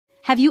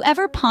Have you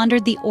ever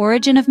pondered the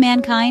origin of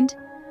mankind?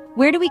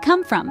 Where do we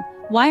come from?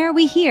 Why are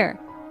we here?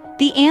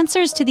 The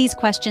answers to these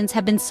questions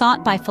have been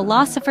sought by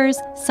philosophers,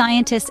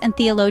 scientists, and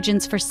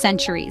theologians for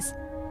centuries.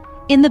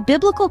 In the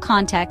biblical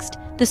context,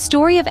 the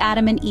story of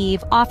Adam and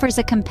Eve offers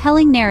a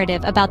compelling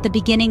narrative about the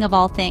beginning of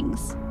all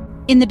things.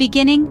 In the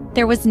beginning,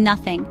 there was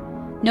nothing.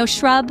 No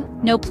shrub,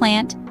 no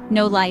plant,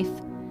 no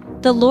life.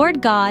 The Lord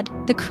God,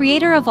 the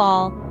creator of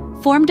all,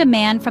 formed a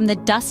man from the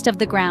dust of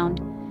the ground.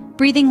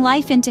 Breathing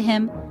life into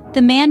him,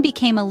 the man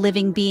became a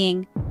living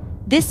being.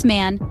 This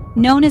man,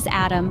 known as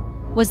Adam,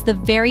 was the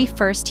very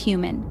first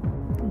human.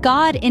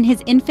 God, in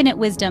his infinite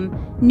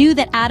wisdom, knew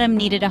that Adam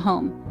needed a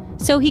home.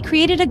 So he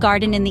created a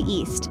garden in the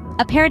east,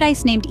 a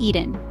paradise named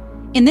Eden.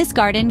 In this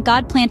garden,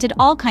 God planted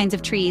all kinds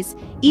of trees,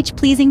 each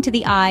pleasing to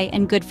the eye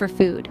and good for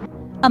food.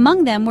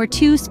 Among them were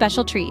two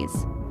special trees,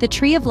 the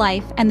tree of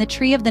life and the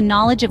tree of the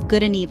knowledge of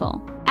good and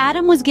evil.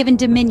 Adam was given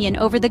dominion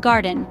over the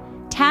garden,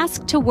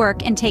 tasked to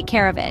work and take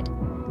care of it.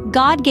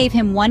 God gave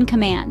him one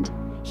command.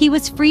 He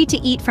was free to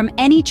eat from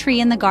any tree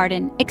in the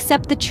garden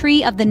except the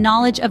tree of the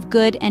knowledge of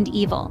good and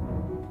evil.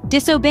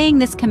 Disobeying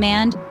this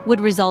command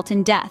would result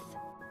in death.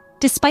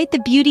 Despite the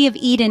beauty of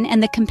Eden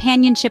and the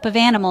companionship of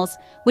animals,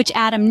 which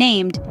Adam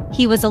named,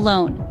 he was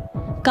alone.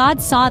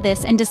 God saw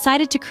this and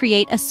decided to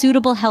create a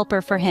suitable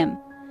helper for him.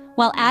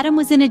 While Adam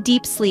was in a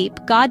deep sleep,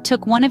 God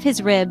took one of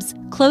his ribs,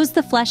 closed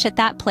the flesh at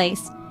that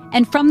place,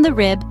 and from the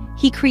rib,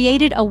 he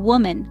created a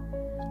woman.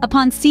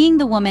 Upon seeing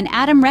the woman,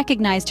 Adam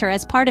recognized her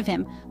as part of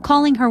him,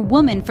 calling her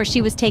woman for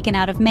she was taken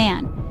out of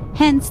man.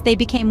 Hence, they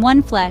became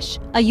one flesh,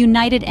 a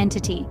united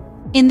entity.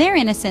 In their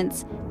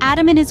innocence,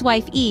 Adam and his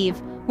wife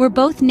Eve were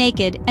both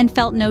naked and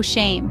felt no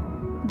shame.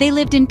 They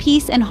lived in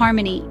peace and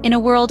harmony in a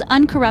world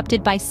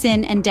uncorrupted by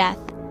sin and death.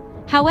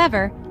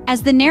 However,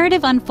 as the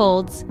narrative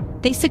unfolds,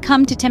 they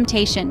succumb to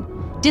temptation,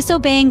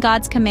 disobeying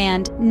God's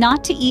command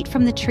not to eat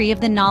from the tree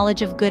of the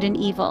knowledge of good and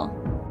evil.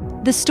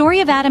 The story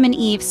of Adam and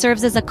Eve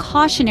serves as a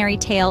cautionary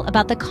tale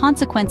about the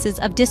consequences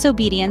of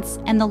disobedience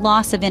and the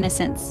loss of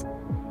innocence.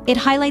 It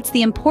highlights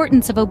the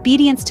importance of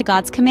obedience to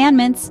God's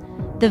commandments,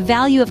 the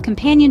value of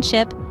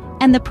companionship,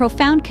 and the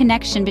profound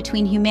connection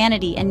between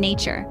humanity and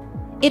nature.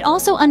 It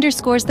also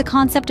underscores the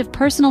concept of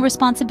personal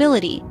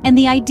responsibility and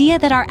the idea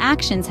that our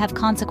actions have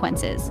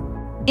consequences.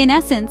 In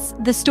essence,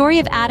 the story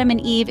of Adam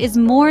and Eve is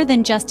more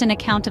than just an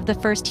account of the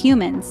first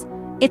humans.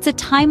 It's a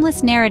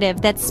timeless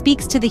narrative that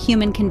speaks to the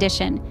human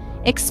condition,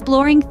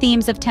 exploring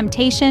themes of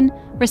temptation,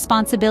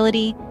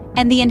 responsibility,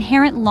 and the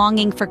inherent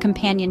longing for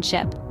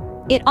companionship.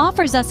 It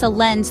offers us a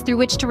lens through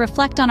which to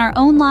reflect on our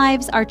own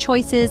lives, our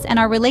choices, and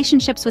our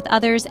relationships with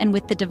others and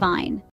with the divine.